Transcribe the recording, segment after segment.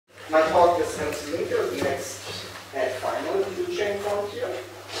My talk is MCLinker, the next and final Toolchain frontier.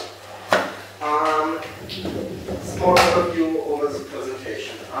 Small overview over the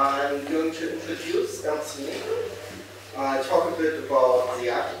presentation. I'm going to introduce MCLinker, talk a bit about the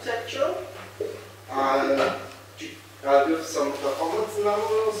architecture, I'll give some performance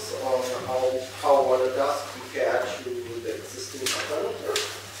numbers on how well it does compared to the existing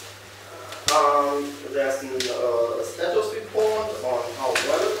alternatives. There's a status report on how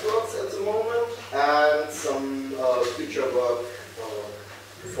well it works at the moment, and some future work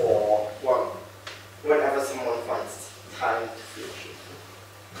for whenever someone finds time to finish it.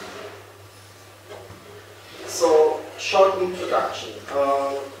 So, short introduction.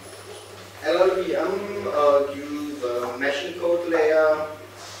 LLVM used the mesh encode layer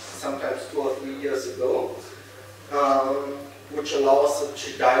sometimes 2 or 3 years ago, which allows it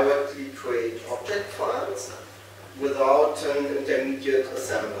to directly create object files without an intermediate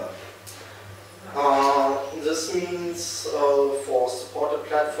assembler. This means for supported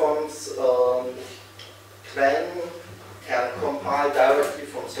platforms, Clang can compile directly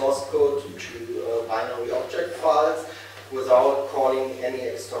from source code to binary object files without calling any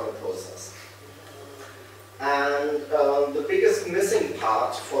external process. And the biggest missing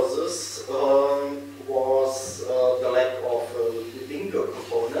part for this was the lack of a linker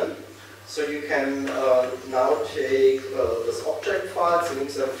component. So you can now take this object files,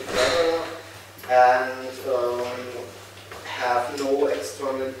 link them together, and have no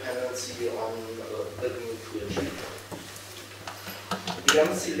external dependency on the new Toolchain. The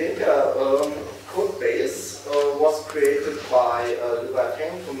MCLinker code base was created by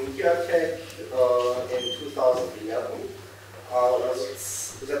Toolchain from MediaTek in 2011.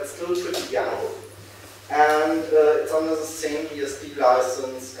 That's still pretty young, and it's under the same BSD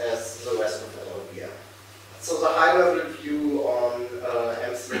license as the rest of LLVM. So the high-level view on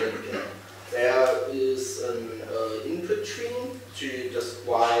MCLinker. There is an input tree to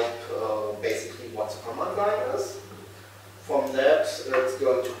describe basically what the command line is. From that, it's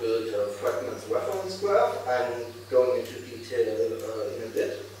going to build a fragments reference graph. I'm going into detail in a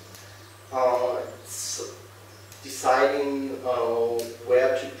bit. It's deciding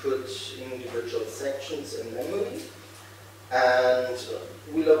where to put individual sections in memory, and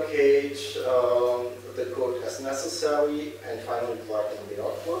relocate the code as necessary, and finally writing the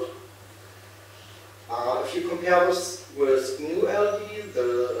output. If you compare this with GNU LD,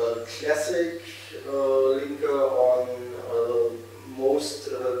 the classic linker on most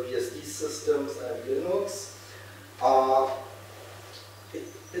BSD systems and Linux,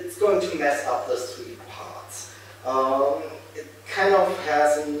 it's going to mess up the 3 parts. It kind of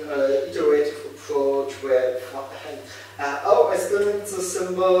has an iterative approach where oh, I still need the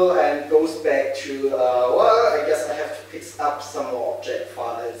symbol, and goes back to, well, I guess I have to pick up some more object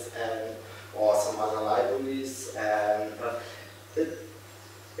files or some other libraries, and it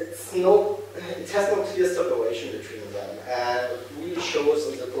has no clear separation between them, and it really shows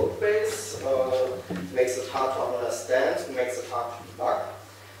in the code base. Makes it hard to understand, makes it hard to debug,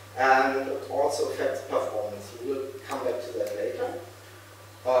 and it also affects performance. We'll come back to that later.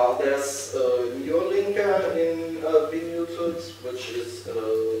 There's a NeoLinker in binutils, which is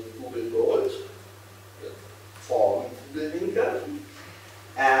Google Gold for Google Linker.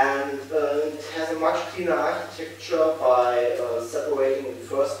 And it has a much cleaner architecture by separating the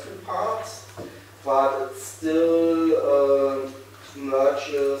first 2 parts, but it still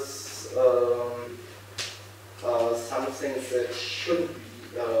merges some things that shouldn't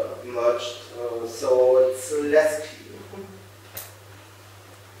be merged, so it's less clean.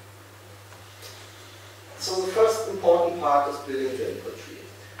 So the first important part is building the input tree.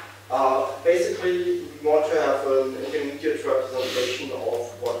 Basically, we want to have an intermediate representation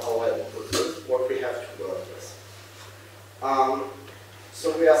of what our input is, what we have to work with.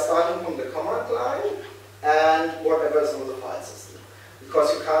 So we are starting from the command line and whatever is on the file system.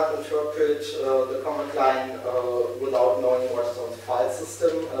 Because you can't interpret the command line without knowing what is on the file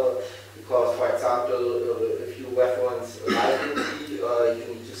system. Because, for example, if you reference a library, you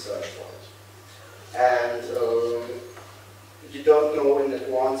need to search for it. And you don't know in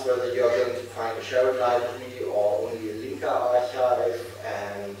advance whether you are going to find a shared library or only a linker archive,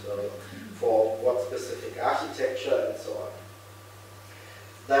 and for what specific architecture, and so on.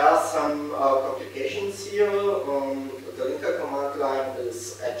 There are some complications here. The linker command line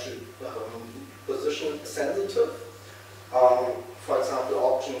is actually position sensitive. For example,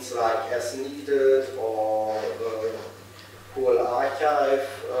 options like as needed or whole archive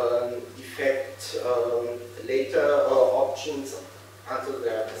affect later options until they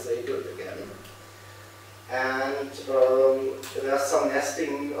are disabled again. And there's some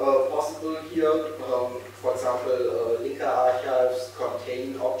nesting possible here. For example, linker archives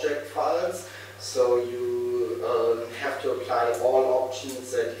contain object files, so you have to apply all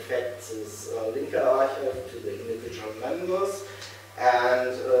options that affect this linker archive to the individual members,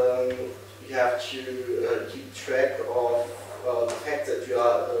 and you have to keep track of the fact that you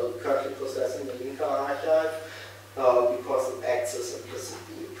are currently processing the linker archive because it acts as implicit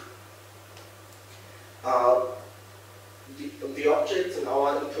group. The objects in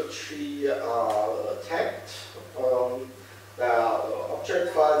our input tree are tagged. There are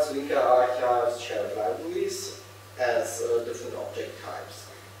object files, linker archives, shared libraries as different object types.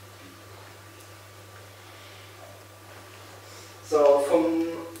 So from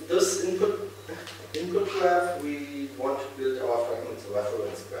this input graph, we want to build our fragments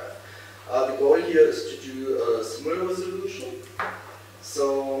reference graph. The goal here is to do a similar resolution.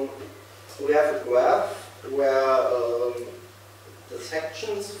 So we have a graph where the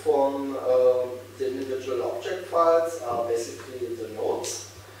sections from the individual object files are basically the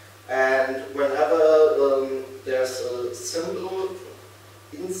nodes. And whenever there's a symbol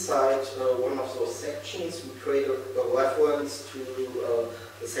inside one of those sections, we create a reference to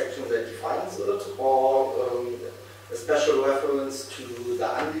the section that defines it, or a special reference to the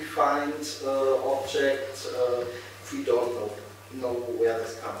undefined object if we don't know where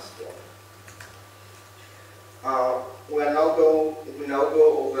this comes from. We now go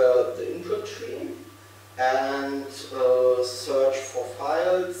over the input tree and search for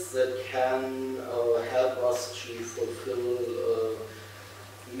files that can help us to fulfill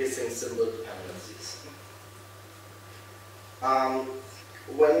missing symbol dependencies.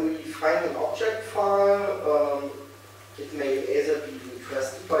 When we find an object file, it may either be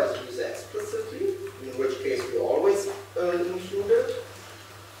requested by the user explicitly, in which case we always include it,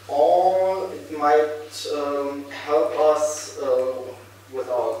 or it might help us with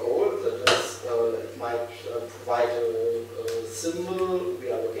our goal, that is, it might provide a symbol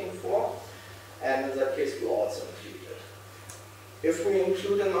we are looking for, and in that case we also include it. If we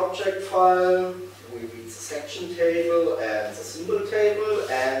include an object file, we read the section table and the symbol table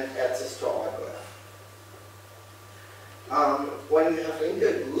and add this to our graph. When we have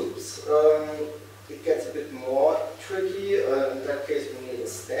linker groups, it gets a bit more tricky. In that case, we need a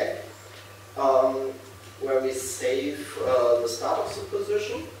stack where we save the start of the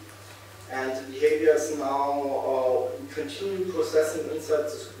position. And the behavior is now we continue processing inside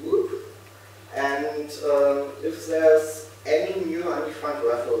this group. And if there's any new undefined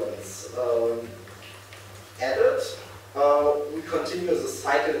reference added, we continue the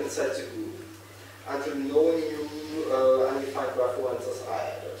cycle inside the group until no new undefined references are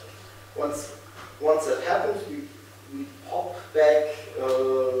added. Once that happens, we pop back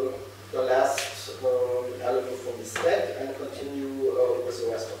the last element from the stack and continue with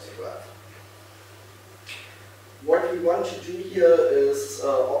the rest of the graph. What we want to do here is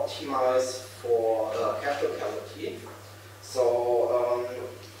optimize for cache locality. So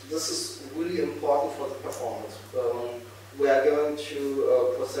this is really important for the performance. We are going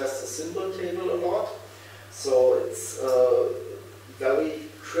to process the symbol table a lot, so it's very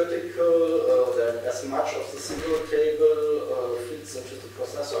critical that as much of the symbol table fits into the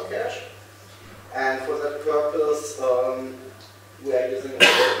processor cache. And for that purpose, we are using a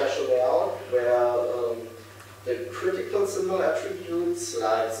special layout where the critical symbol attributes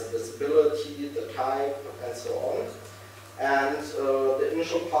like the visibility, the type, and so on, and the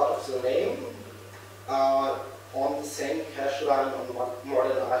initial part of the name are on the same cache line on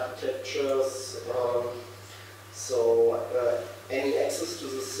modern architectures. So any access to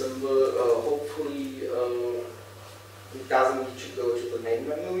the symbol hopefully doesn't need to go to the main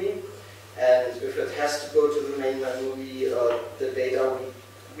memory. And if it has to go to the main memory, the data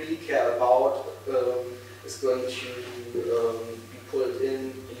we really care about is going to be pulled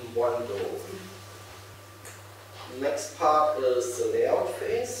in one go. The next part is the layout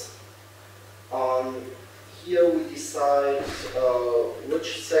phase. Here we decide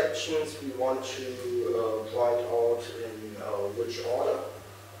which sections we want to point out in which order.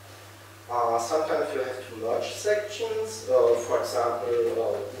 Sometimes you have to merge sections. For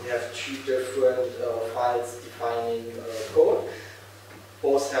example, we have two different files defining code.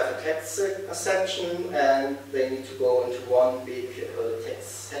 Both have a text section and they need to go into one big text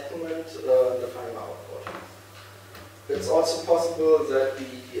segment and define output. It's also possible that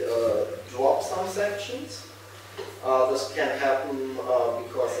we drop some sections. This can happen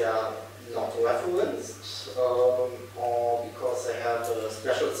because they are not referenced or because they have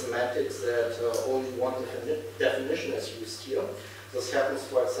special semantics that only one definition is used here. This happens,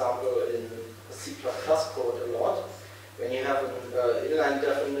 for example, in C++ code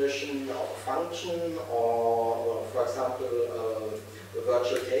definition of a function or, for example, a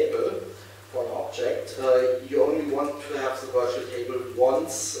virtual table for an object, you only want to have the virtual table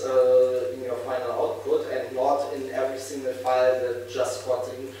once in your final output and not in every single file that just got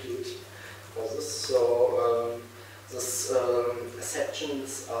the include for this. So these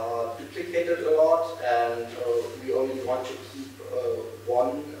sections are duplicated a lot, and we only want to keep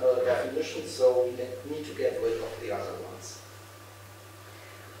one definition, so we need to get rid of the other ones.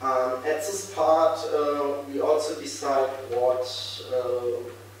 At this part, we also decide what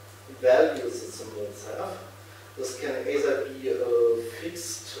values the symbols have. This can either be a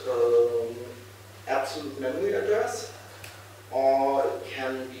fixed absolute memory address, or it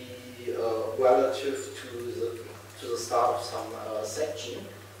can be relative to the start of some section.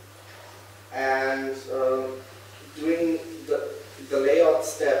 And doing the layout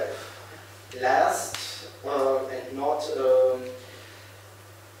step last and not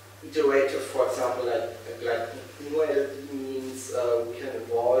iterative, for example, like new LD means we can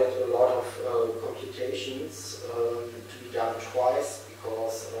avoid a lot of computations to be done twice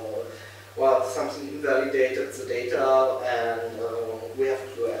because well, something invalidated the data and we have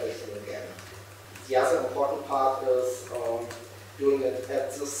to do everything again. The other important part is doing it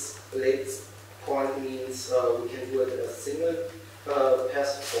at this late point means we can do it as single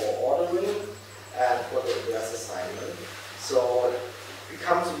pass for ordering and for the address assignment. So it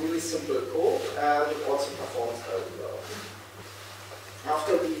becomes a really simple code and it also performs very well.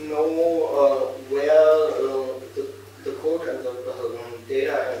 After we know where the code and the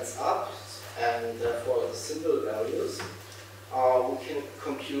data ends up, and therefore the symbol values, we can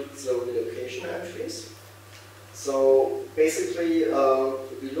compute the relocation entries. So basically,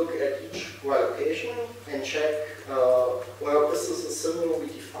 we look at each relocation and check, well, this is a symbol we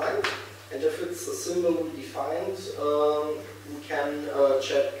defined, and if it's a symbol we defined, we can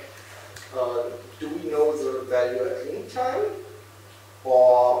check, do we know the value at link time,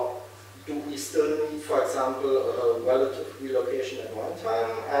 or do we still need, for example, a relative relocation at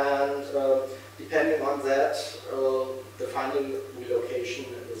runtime, and depending on that, the final relocation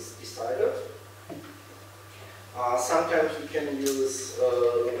is decided. Sometimes we can use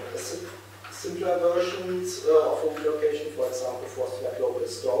simpler versions of a relocation, for example, for thread local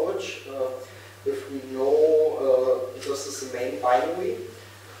storage. If we know this is the main binary,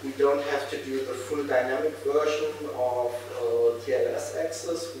 we don't have to do the full dynamic version of TLS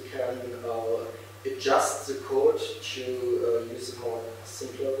access. We can adjust the code to use a more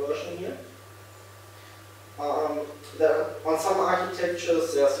simpler version here. On some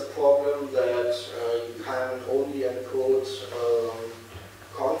architectures, there's a problem that you can only encode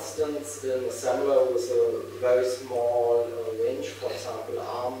constants in assembler with a very small range. For example,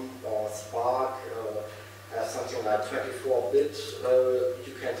 ARM or Spark have something like 24-bit.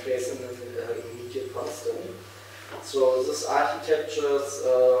 You can place an immediate constant. So these architectures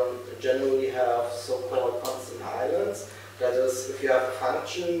generally have so-called constant islands. That is, if you have a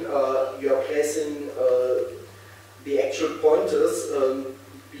function, you are placing the actual pointers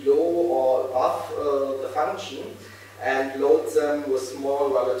below or above the function and load them with small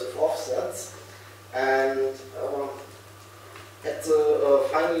relative offsets. And at the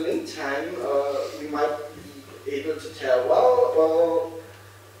final link time, we might be able to tell, well,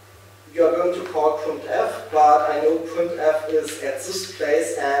 you are going to call printf, but I know printf is at this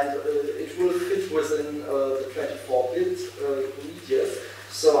place and it will fit within the 24-bit immediate,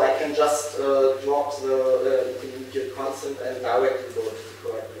 so I can just drop the immediate constant and directly go to the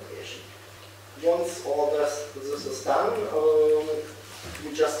correct location. Once all this is done,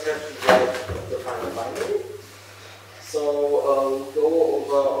 we just have to write the final binary. So we go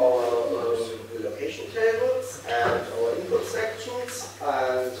over our relocation tables and our input sections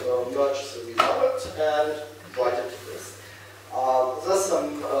and merge the result and write it to this. There's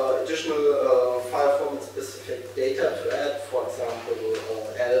some additional file format specific data to add. For example,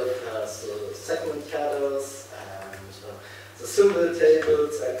 ELF has the segment headers and the symbol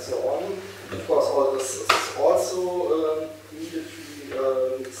tables and so on. Of course, all this is also needed to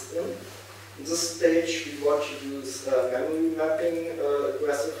be mixed in. In this stage, we want to use memory mapping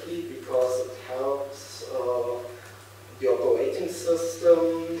aggressively because it helps the operating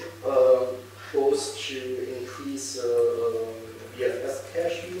system both to increase BFS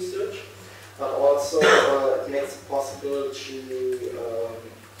cache usage, but also it makes it possible to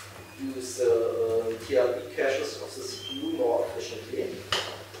use TLB caches of the CPU more efficiently.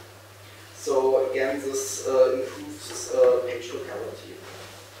 So again, this improves page locality.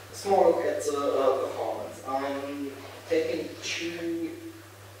 A small look at the performance. I'm taking two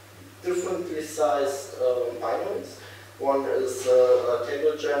differently sized binaries. One is a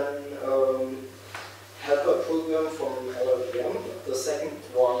TableGen helper program from LLVM. The second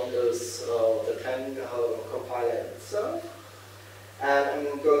one is the Clang compiler itself. And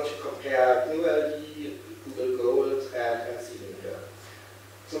I'm going to compare GNU-LD, Google Gold, and MCLinker.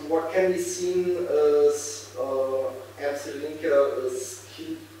 So what can be seen is MCLinker is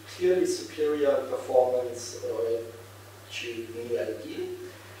clearly superior in performance to GNU-LD.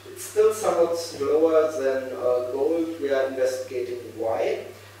 It's still somewhat slower than Gold. We are investigating why.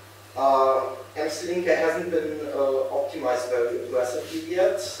 MCLinker hasn't been optimized very aggressively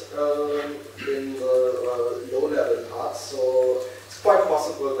yet in the low-level parts, so it's quite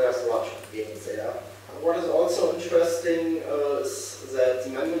possible there's a lot of gains there. What is also interesting is that the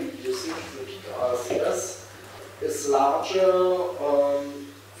memory usage, the peak RCS, is larger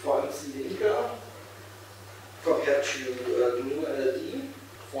for MCLinker compared to GNU-LD.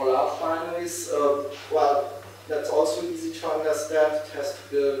 For large binaries, well, that's also easy to understand. It has to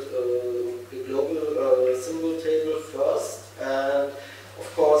build a global symbol table first, and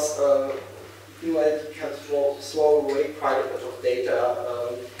of course, GNU-LD can throw away quite a bit of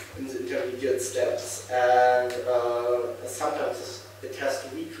data in the intermediate steps, and sometimes it has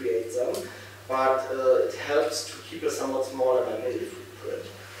to recreate them, but it helps to keep a somewhat smaller memory footprint.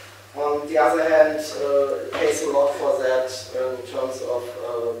 On the other hand, it pays a lot for that in terms of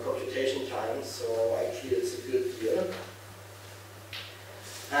computation time, so actually it's a good deal.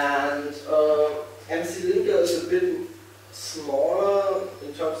 And MCLinker is a bit smaller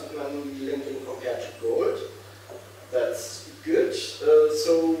in terms of memory linking compared to Gold. That's good,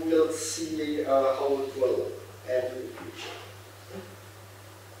 so we'll see how it will end in the future.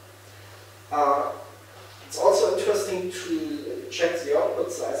 It's also interesting to check the output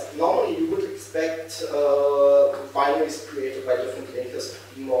size. Normally you would expect binaries created by different linkers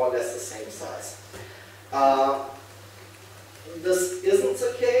to be more or less the same size. This isn't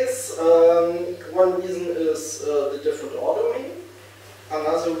the case. One reason is the different ordering.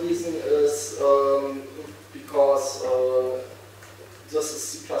 Another reason is because this is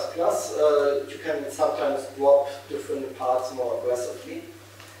C++, you can sometimes drop different parts more aggressively.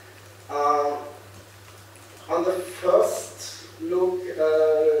 On the first look,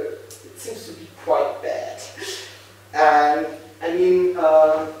 it seems to be quite bad. And I mean,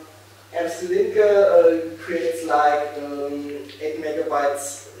 MCLinker creates like 8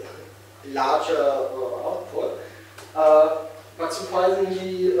 megabytes larger output. But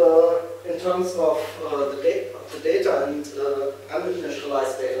surprisingly, in terms of the data and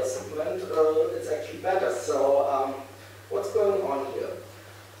uninitialized data segment, it's actually better. So what's going on here?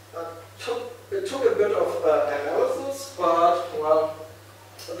 It took a bit of analysis, but well,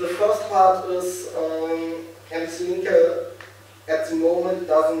 the first part is MCLinker at the moment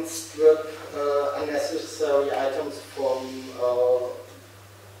doesn't strip unnecessary items from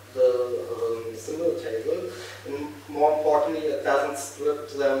the symbol table, and more importantly, it doesn't strip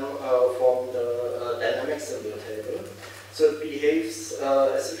them from the dynamic symbol table. So it behaves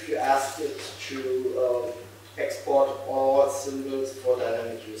as if you asked it to export all symbols for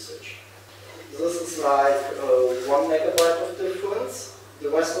dynamic usage. This is like 1 megabyte of difference. The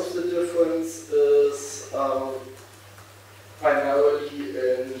rest of the difference is primarily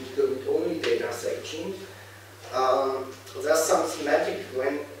in the read-only data section. There's some semantic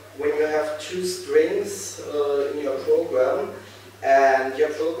when you have two strings in your program, and your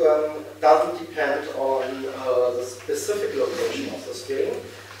program doesn't depend on the specific location of the string.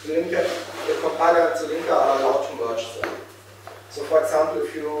 The compiler and the linker are allowed to merge them. So for example,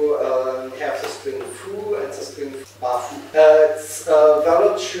 if you have the string foo and the string bar foo, it's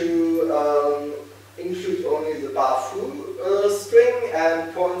valid to include only the bar foo string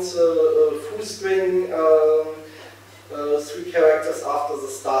and points the foo string 3 characters after the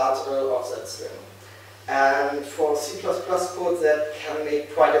start of that string. And for C++ code that can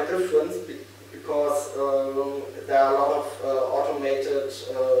make quite a difference because there are a lot of automated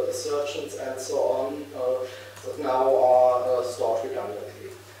assertions and so on that now are stored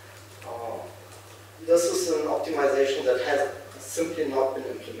redundantly. This is an optimization that has simply not been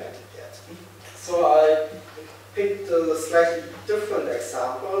implemented yet. So I picked a slightly different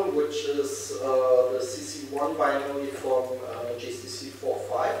example, which is the CC1 binary from GCC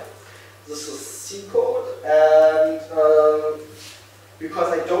 4.5. This is C code, and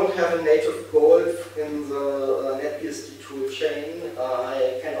because I don't have a native Gold in the NetBSD toolchain,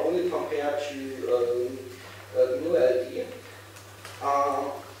 I can only compare to GNU-LD.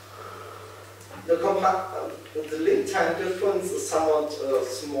 The link time difference is somewhat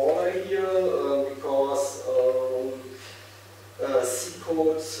smaller here because C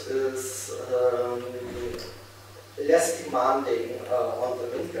code is less demanding on the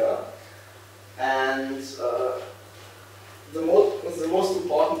linker. And the most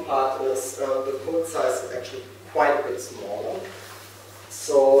important part is the code size is actually quite a bit smaller. So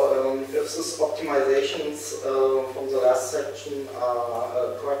if these optimizations from the last section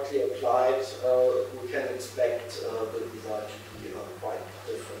are correctly applied, we can expect the result to be quite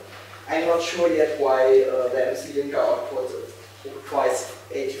different. I'm not sure yet why the MCLinker output requires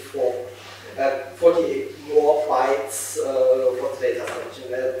 48 more bytes for the data section.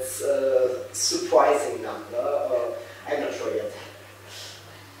 That's a surprising number. I'm not sure yet.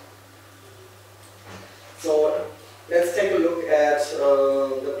 So let's take a look at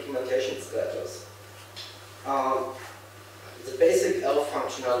the implementation status. The basic L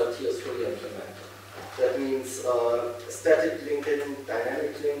functionality is fully implemented. That means static linking,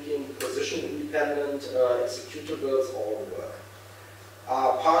 dynamic linking, position independent, executables all work.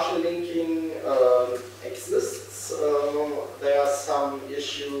 Partial linking exists. There are some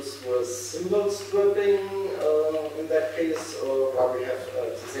issues with symbol stripping in that case, where we have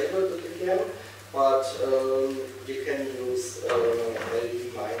disabled it again. But you can use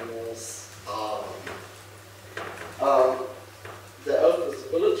 -R. The L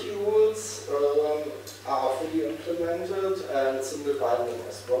visibility rules are fully implemented and symbol binding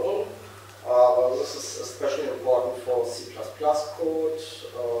as well. This is especially important for C++ code,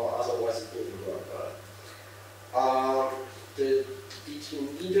 otherwise it wouldn't work well. The DT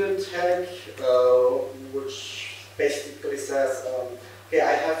needed tag, which basically says, okay,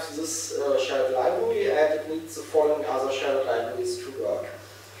 I have this shared library and it needs the following other shared libraries to work.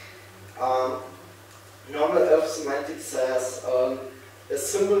 Normal elf semantics says a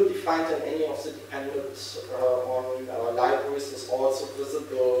symbol defined in any of the dependent on libraries is also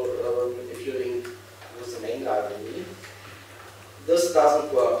visible if you link with the main library. This doesn't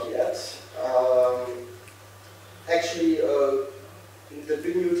work yet. Actually, the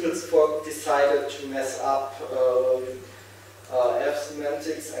binutils fork decided to mess up elf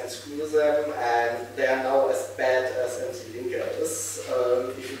semantics and screw them, and they are now as bad as MCLinker is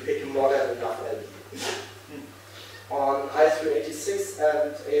if you pick a modern enough LD. On i386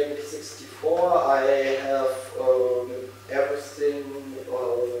 and AMD64, I have everything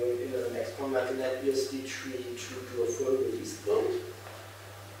in an experimental NetBSD tree to do a full release build.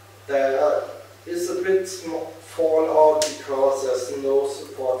 There is a bit fallout because there's no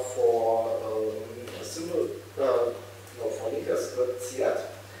support for for linker scripts yet.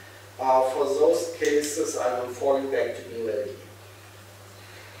 For those cases, I'm falling back to new LD.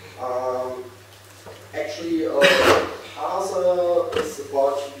 Actually, parser is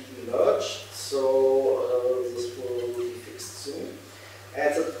about to be merged, so this will be fixed soon. And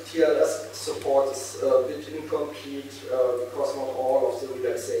the TLS support is a bit incomplete because not all of the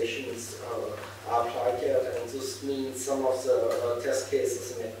relaxations are applied yet, and this means some of the test cases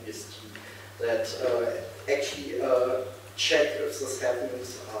in NetBSD that actually check if this happens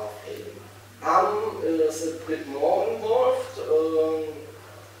are failing. ARM is a bit more involved.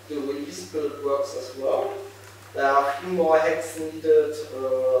 The release build works as well. There are a few more hacks needed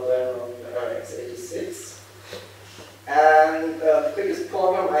than on X86. And the biggest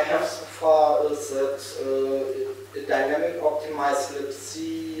problem I have so far is that a dynamic optimized libc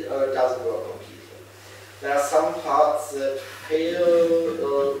doesn't work completely. There are some parts that fail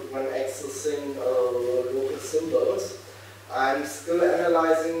when accessing local symbols. I'm still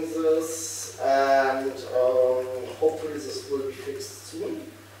analyzing this, and hopefully this will be fixed soon.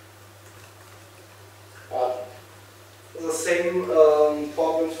 The same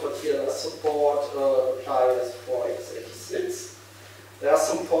problems for TLS support apply as for X86. There are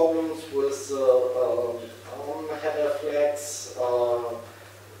some problems with header flags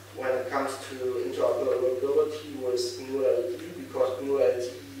when it comes to interoperability with GNU-LD, because GNU-LD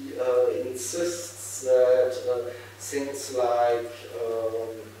insists that things like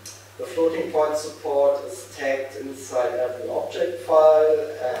the floating point support is tagged inside every object file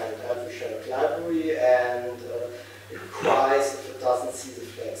and every shared library, and it cries if it doesn't see the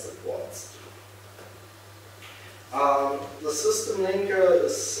flags it wants to. The system linker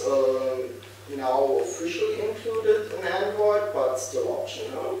is now officially included in Android, but still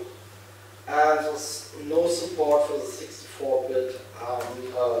optional. And there's no support for the 64-bit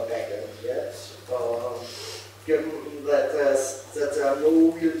backend yet. Given that there are no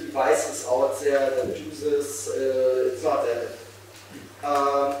real devices out there that do this, it's not that.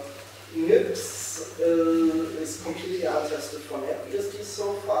 MIPS is completely untested for NetBSD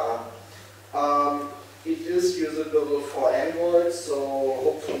so far. It is usable for Android, so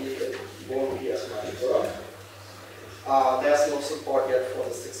hopefully it won't be as much work. There's no support yet for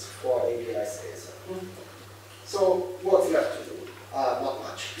the 64 API stays. So what's left to do? Not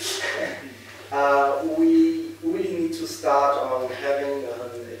much. We really need to start on having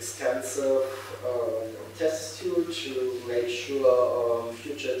an extensive test suite to make sure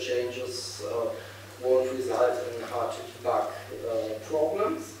future changes won't result in hard to debug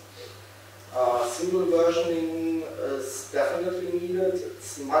problems. Symbol versioning is definitely needed.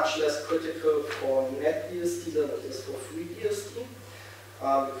 It's much less critical for NetBSD than it is for FreeBSD,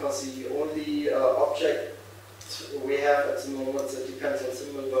 because the only object we have at the moment that depends on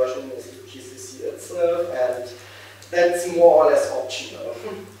symbol versioning is the GCC itself, and that's more or less optional.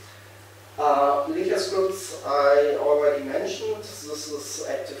 Linker scripts I already mentioned. This is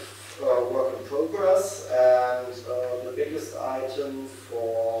active work in progress, and the biggest item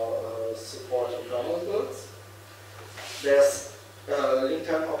for supporting kernel builds. There's link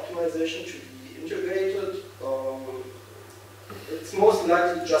time optimization to be integrated. It's most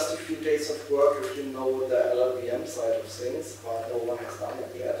likely just a few days of work if you know the LLVM side of things, but no one has done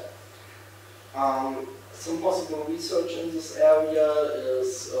it yet. Some possible research in this area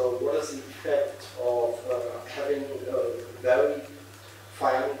is what is the effect of having very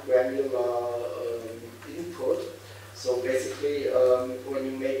fine granular input. So basically, when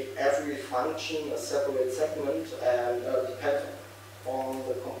you make every function a separate segment and depend on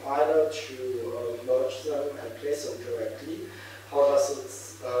the compiler to merge them and place them correctly, how does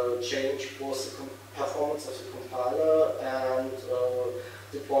it change both the performance of the compiler and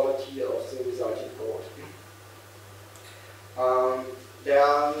the quality of the resulting code? There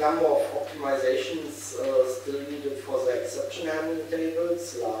are a number of optimizations still needed for the exception handling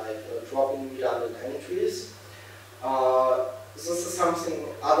tables, like dropping redundant entries. This is something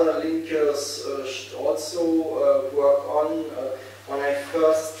other linkers should also work on. When I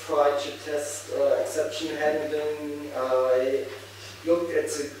first tried to test exception handling, I looked at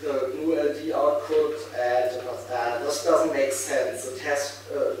the GNU LD output and this doesn't make sense. It has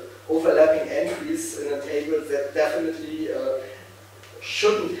overlapping entries in a table that definitely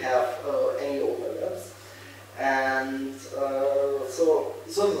shouldn't have any overlaps. And so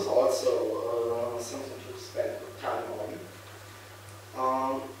this is also something to spend time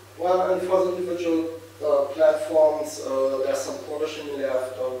on. Well, and for the individual platforms, there's some polishing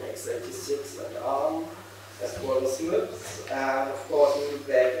left on X86 and ARM, as well as MIPS, and of course new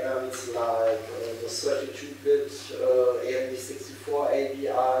backends like the 32-bit AMD64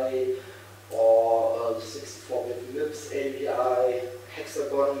 ABI or the 64-bit MIPS ABI.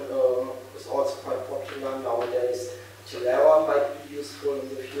 Hexagon is also quite popular nowadays. Telera might be useful in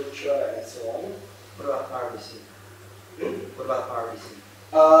the future, and so on. What about PowerBC? What about PowerBC?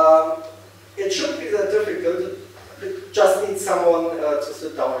 It shouldn't be that difficult. It just needs someone to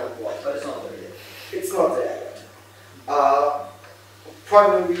sit down and watch. But it's not there yet. It's not there yet.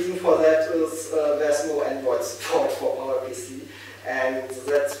 Primary reason for that is there's no Android support for PowerBC, and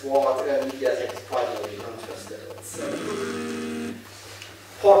that's what MediaTek is primarily interested in. So,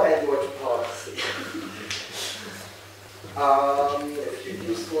 port Android to PowerBC. A few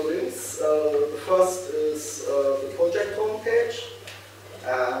useful links. The first is the project homepage,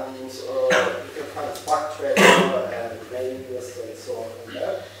 and you can find bug tracker and mailing list and so on from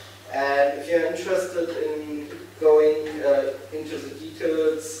there. And if you're interested in going into the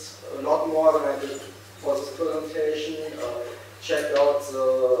details a lot more than I did for this presentation, check out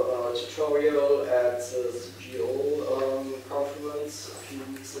the tutorial at the CGO conference a few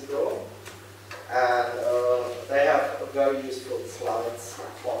weeks ago. And they have very useful slides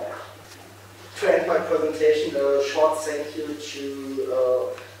for that. To end my presentation, a short thank you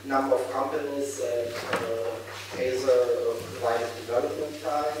to a number of companies that either provided development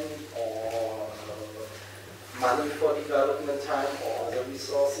time or money for development time or other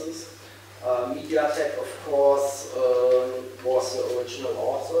resources. MediaTek, of course, was the original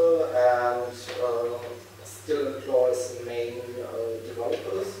author and still employs the main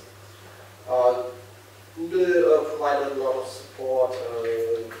developers. Google provided a lot of support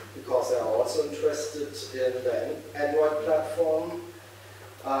because they are also interested in the Android platform.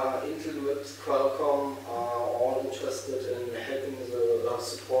 Intel, Qualcomm are all interested in helping the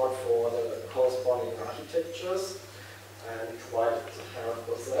support for the corresponding architectures and provided help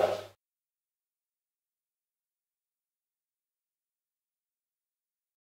with that.